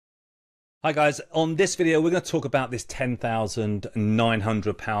Hi guys, on this video we're going to talk about this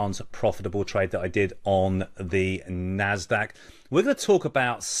 £10,900 profitable trade that I did on the NASDAQ. We're going to talk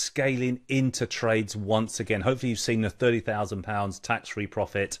about scaling into trades once again. Hopefully you've seen the £30,000 tax-free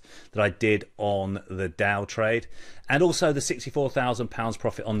profit that I did on the Dow trade, and also the £64,000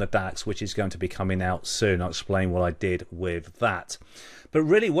 profit on the DAX, which is going to be coming out soon. I'll explain what I did with that. But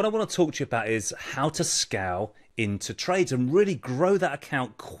really what I want to talk to you about is how to scale into trades and really grow that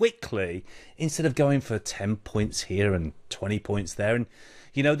account quickly instead of going for 10 points here and 20 points there, and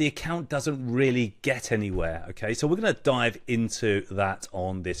you know the account doesn't really get anywhere. Okay, so we're going to dive into that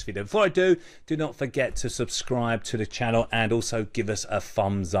on this video. Before I do not forget to subscribe to the channel and also give us a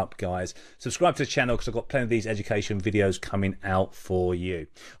thumbs up, guys. Subscribe to the channel because I've got plenty of these education videos coming out for you.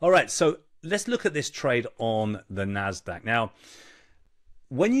 All right, so let's look at this trade on the NASDAQ. Now,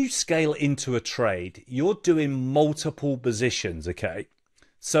 when you scale into a trade, you're doing multiple positions, okay?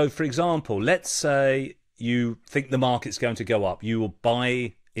 So for example, let's say you think the market's going to go up. You will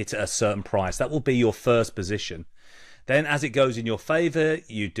buy it at a certain price. That will be your first position. Then as it goes in your favor,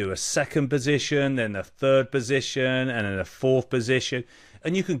 you do a second position, then a third position, and then a fourth position.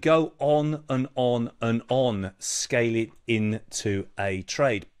 And you can go on and on and on, scale it into a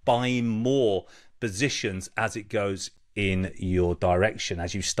trade, buying more positions as it goes in your direction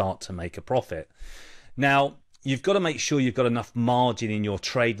as you start to make a profit. Now, you've got to make sure you've got enough margin in your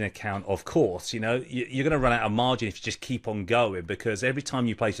trading account. Of course, you know, you're going to run out of margin if you just keep on going, because every time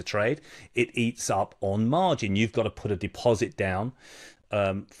you place a trade, it eats up on margin. You've got to put a deposit down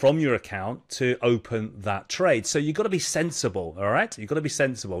from your account to open that trade. So you've got to be sensible, all right? You've got to be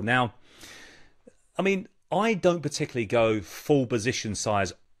sensible. Now, I mean, I don't particularly go full position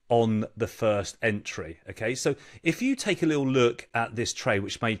size on the first entry. Okay, so if you take a little look at this trade,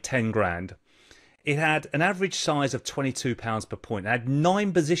 which made 10 grand, it had an average size of £22 per point. It had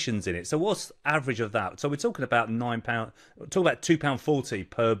 9 positions in it. So what's the average of that? So we're talking about £9, we're talking about £2.40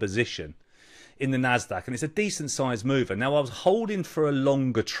 per position in the NASDAQ, and it's a decent sized mover. Now, I was holding for a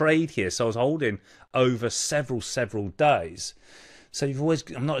longer trade here, so I was holding over several days. So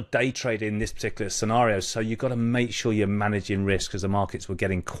I'm not a day trader in this particular scenario, so you've got to make sure you're managing risk because the markets were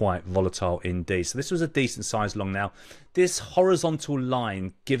getting quite volatile indeed. So this was a decent size long. Now, this horizontal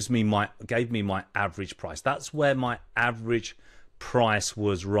line gave me my average price. That's where my average price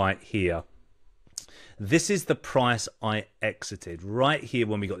was, right here. This is the price I exited right here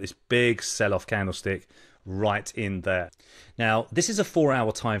when we got this big sell-off candlestick right in there. Now, this is a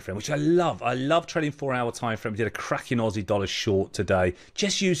 4-hour time frame, which I love. I love trading 4-hour time frame. We did a cracking Aussie dollar short today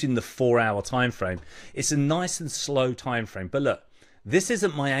just using the 4-hour time frame. It's a nice and slow time frame, but look, this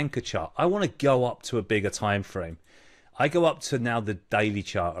isn't my anchor chart. I want to go up to a bigger time frame. I go up to now the daily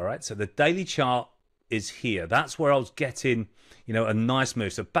chart. All right, so the daily chart is here. That's where I was getting, you know, a nice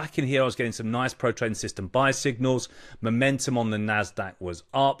move. So back in here I was getting some nice pro trading system buy signals. Momentum on the NASDAQ was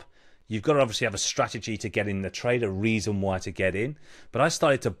up. You've got to obviously have a strategy to get in the trade, a reason why to get in. But I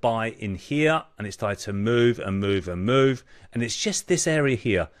started to buy in here, and it started to move and move and move. And it's just this area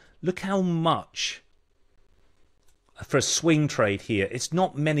here. Look how much for a swing trade here. It's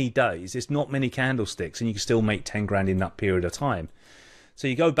not many days. It's not many candlesticks, and you can still make 10 grand in that period of time. So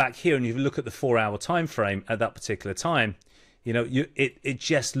you go back here and you look at the 4-hour time frame at that particular time. You know, it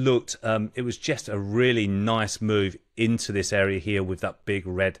just looked, it was just a really nice move into this area here with that big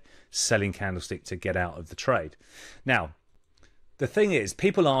red selling candlestick to get out of the trade. Now, the thing is,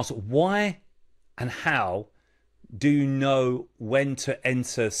 people ask, why and how do you know when to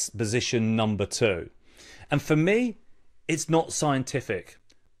enter position number 2? And for me, it's not scientific,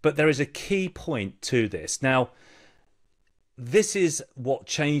 but there is a key point to this. Now, this is what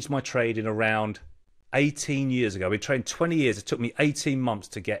changed my trading around 18 years ago. I've been trading 20 years. It took me 18 months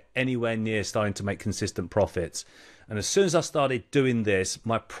to get anywhere near starting to make consistent profits. And as soon as I started doing this,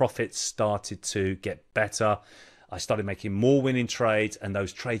 my profits started to get better. I started making more winning trades, and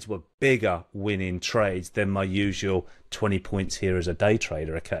those trades were bigger winning trades than my usual 20 points here as a day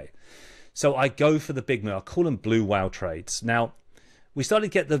trader. Okay, so I go for the big move. I call them blue whale trades. Now, we started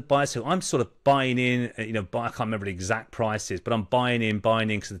to get the buy, so I'm sort of buying in, you know, I can't remember the exact prices, but I'm buying in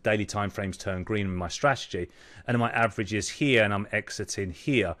because the daily time frames turn green in my strategy, and my average is here, and I'm exiting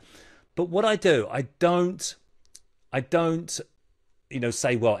here. But what I do, I don't, you know,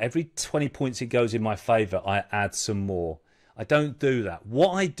 say, well, every 20 points it goes in my favor, I add some more. I don't do that. What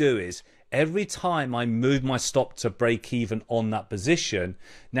I do is every time I move my stop to break even on that position,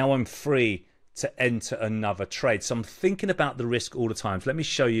 now I'm free to enter another trade. So I'm thinking about the risk all the time. So let me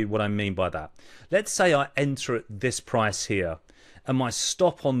show you what I mean by that. Let's say I enter at this price here, and my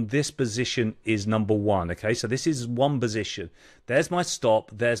stop on this position is number 1. Okay, so this is one position. There's my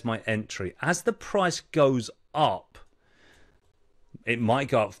stop, there's my entry. As the price goes up, it might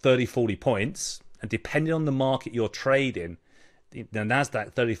go up 30-40 points, and depending on the market you're trading, the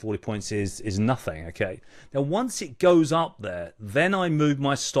NASDAQ 30-40 points is nothing. Okay, now once it goes up there, then I move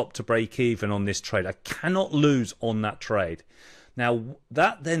my stop to break even on this trade. I cannot lose on that trade. Now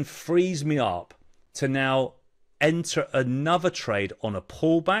that then frees me up to now enter another trade on a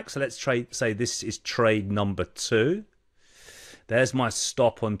pullback. So let's say this is trade number 2. There's my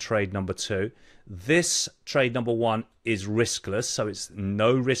stop on trade number 2. This trade number 1 is riskless, so it's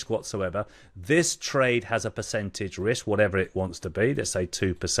no risk whatsoever. This trade has a percentage risk, whatever it wants to be. Let's say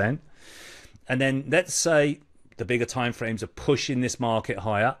 2%. And then let's say the bigger time frames are pushing this market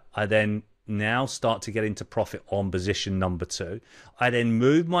higher. I then now start to get into profit on position number 2. I then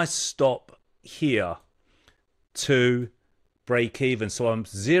move my stop here to break even. So I'm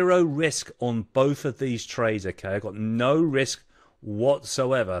zero risk on both of these trades. Okay, I've got no risk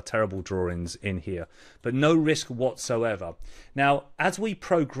whatsoever. Terrible drawings in here, but no risk whatsoever. Now as we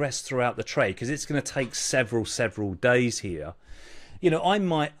progress throughout the trade, because it's going to take several days here, you know, I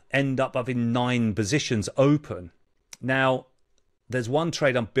might end up having 9 positions open. Now there's one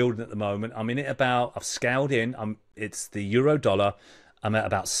trade I'm building at the moment. I'm in it about, I've scaled in, it's the euro dollar. I'm at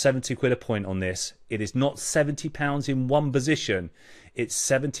about 70 quid a point on this. It is not 70 pounds in one position, it's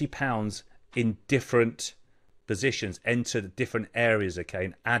 70 pounds in different positions, enter the different areas, okay,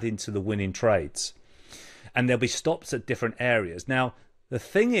 and add into the winning trades. And there'll be stops at different areas. Now, the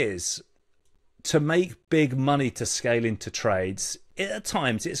thing is, to make big money to scale into trades, at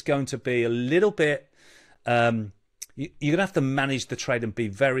times it's going to be a little bit, you're going to have to manage the trade and be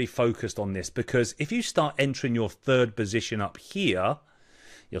very focused on this, because if you start entering your 3rd position up here,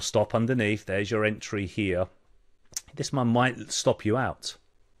 you'll stop underneath, there's your entry here. This one might stop you out.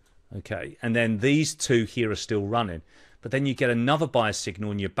 Okay, and then these 2 here are still running, but then you get another buy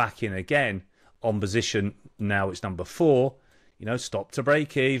signal and you're back in again on position. Now it's number 4, you know, stop to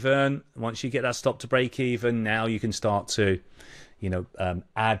break even. Once you get that stop to break even, now you can start to, you know,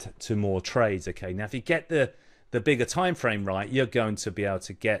 add to more trades. Okay, now if you get the bigger time frame right, you're going to be able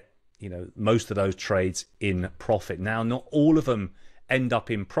to get, you know, most of those trades in profit. Now not all of them end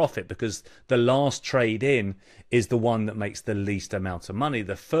up in profit, because the last trade in is the one that makes the least amount of money.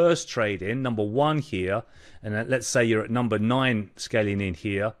 The first trade in, number 1 here, and let's say you're at number 9 scaling in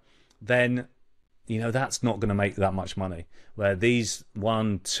here, then you know that's not going to make that much money. Where these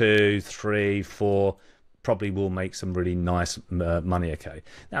 1, 2, 3, 4 probably will make some really nice money. Okay,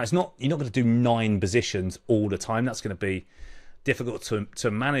 now it's not, you're not going to do 9 positions all the time. That's going to be difficult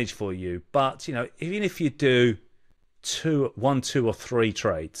to manage for you. But you know, even if you do 1, 2 or 3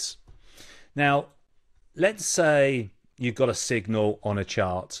 trades. Now let's say you've got a signal on a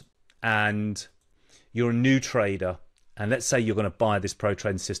chart and you're a new trader, and let's say you're going to buy this pro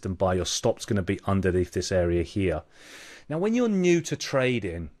trading system, buy your stop's going to be underneath this area here. Now when you're new to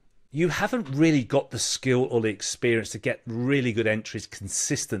trading, you haven't really got the skill or the experience to get really good entries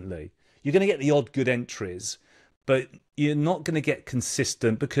consistently. You're going to get the odd good entries, but you're not going to get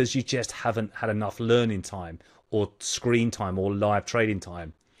consistent because you just haven't had enough learning time or screen time or live trading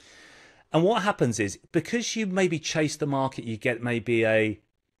time. And what happens is, because you maybe chase the market, you get maybe a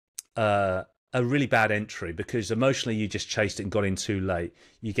really bad entry because emotionally you just chased it and got in too late.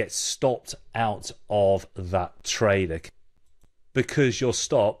 You get stopped out of that trade because your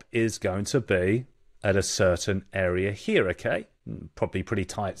stop is going to be at a certain area here, okay? Probably pretty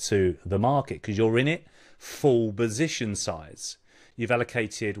tight to the market because you're in it full position size. You've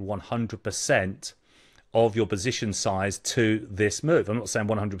allocated 100% of your position size to this move. I'm not saying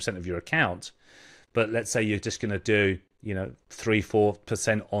 100% of your account, but let's say you're just going to do, you know,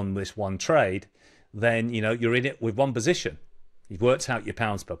 3-4% on this one trade, then, you know, you're in it with one position. You've worked out your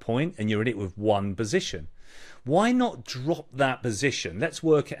pounds per point and you're in it with one position. Why not drop that position? Let's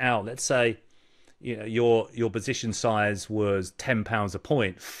work it out. Let's say, you know, your position size was £10 a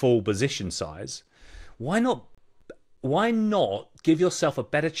point, full position size. Why not give yourself a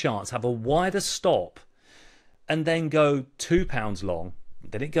better chance, have a wider stop, and then go £2 long,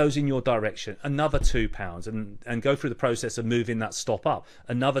 then it goes in your direction, another £2, and go through the process of moving that stop up,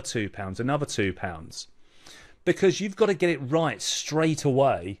 another £2, another £2, because you've got to get it right straight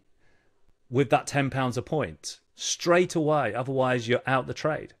away with that £10 a point, straight away, otherwise you're out the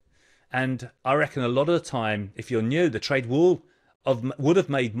trade. And I reckon a lot of the time, if you're new, the trade would have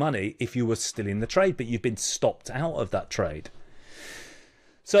made money if you were still in the trade, but you've been stopped out of that trade.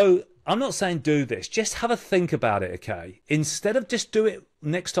 So I'm not saying do this. Just have a think about it, okay? Instead of just do it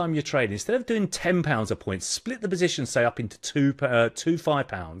next time you're trading, instead of doing £10 a point, split the position, say, up into two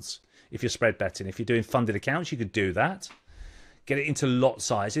 £5 if you're spread betting. If you're doing funded accounts, you could do that. Get it into lot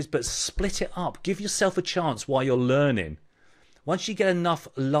sizes, but split it up. Give yourself a chance while you're learning. Once you get enough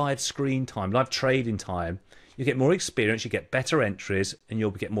live screen time, live trading time, you get more experience, you get better entries, and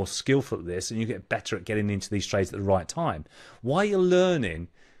you'll get more skillful at this, and you get better at getting into these trades at the right time. While you're learning,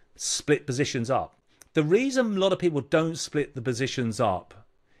 split positions up. The reason a lot of people don't split the positions up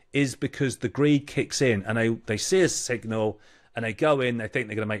is because the greed kicks in, and they see a signal, and they go in, they think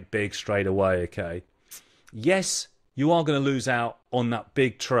they're going to make big straight away, okay? Yes, you are going to lose out on that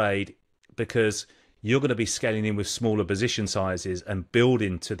big trade because you're going to be scaling in with smaller position sizes and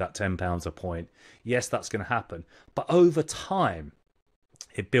building to that £10 a point. Yes, that's going to happen. But over time,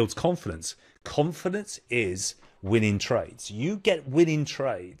 it builds confidence. Confidence is winning trades. You get winning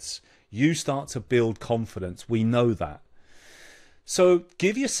trades, you start to build confidence. We know that. So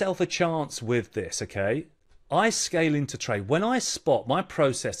give yourself a chance with this, okay? I scale into trade. When I spot, my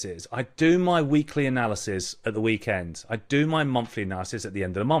process is I do my weekly analysis at the weekend. I do my monthly analysis at the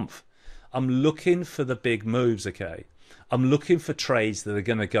end of the month. I'm looking for the big moves, okay? I'm looking for trades that are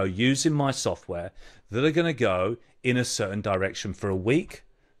going to go using my software, that are going to go in a certain direction for a week,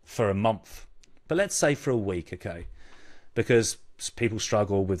 for a month. But let's say for a week, okay? Because people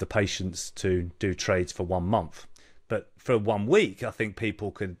struggle with the patience to do trades for 1 month. But for 1 week, I think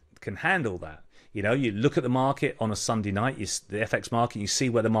people can handle that. You know, you look at the market on a Sunday night, the FX market, you see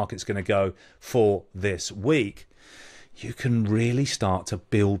where the market's going to go for this week. You can really start to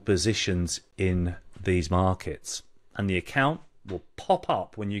build positions in these markets, and the account will pop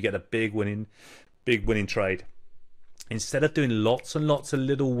up when you get a big winning trade. Instead of doing lots and lots of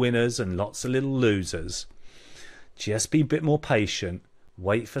little winners and lots of little losers, just be a bit more patient,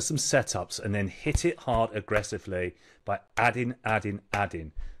 wait for some setups, and then hit it hard aggressively by adding.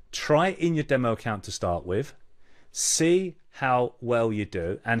 Try it in your demo account to start with, see how well you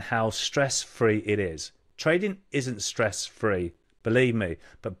do and how stress-free it is. Trading isn't stress-free, believe me,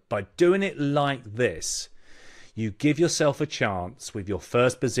 but by doing it like this, you give yourself a chance with your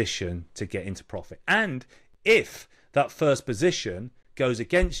first position to get into profit. And if that first position goes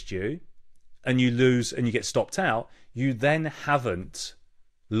against you and you lose and you get stopped out, you then haven't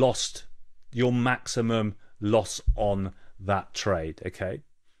lost your maximum loss on that trade, okay?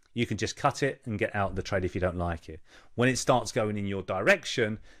 You can just cut it and get out of the trade if you don't like it. When it starts going in your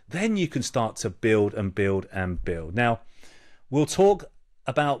direction, then you can start to build and build and build. Now, we'll talk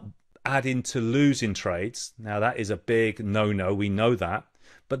about adding to losing trades. Now, that is a big no-no. We know that.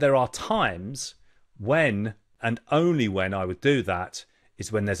 But there are times when, and only when I would do that,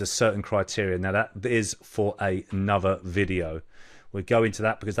 is when there's a certain criteria. Now, that is for another video. We'll go into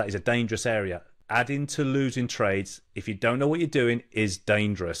that because that is a dangerous area. Adding to losing trades, if you don't know what you're doing, is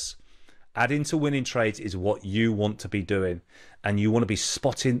dangerous. Adding to winning trades is what you want to be doing. And you want to be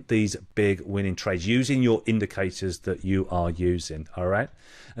spotting these big winning trades using your indicators that you are using. All right.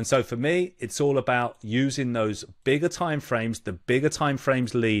 And so for me, it's all about using those bigger time frames. The bigger time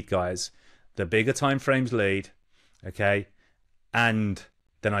frames lead, guys. The bigger time frames lead. Okay. And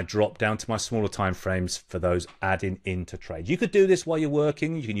then I drop down to my smaller time frames for those adding into trades. You could do this while you're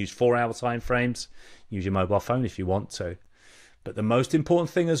working. You can use 4-hour time frames. Use your mobile phone if you want to. But the most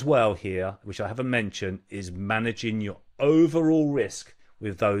important thing as well here, which I haven't mentioned, is managing your overall risk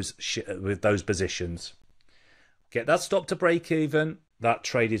with those positions. Get that stop to break even. That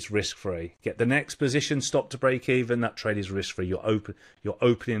trade is risk free. Get the next position stop to break even. That trade is risk free. You're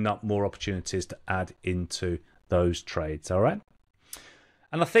opening up more opportunities to add into those trades. All right.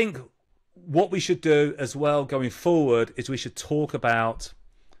 And I think what we should do as well going forward is we should talk about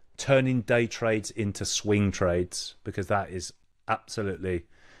turning day trades into swing trades, because that is absolutely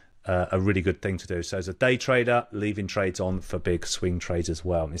a really good thing to do. So as a day trader, leaving trades on for big swing trades as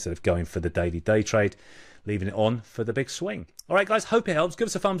well, instead of going for the daily day trade, leaving it on for the big swing. All right, guys, hope it helps. Give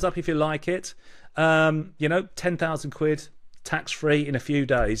us a thumbs up if you like it. You know, 10,000 quid tax-free in a few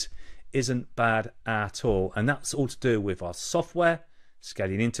days isn't bad at all. And that's all to do with our software,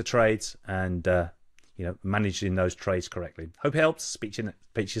 scaling into trades, and you know, managing those trades correctly. Hope it helps. Speak to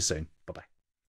you soon.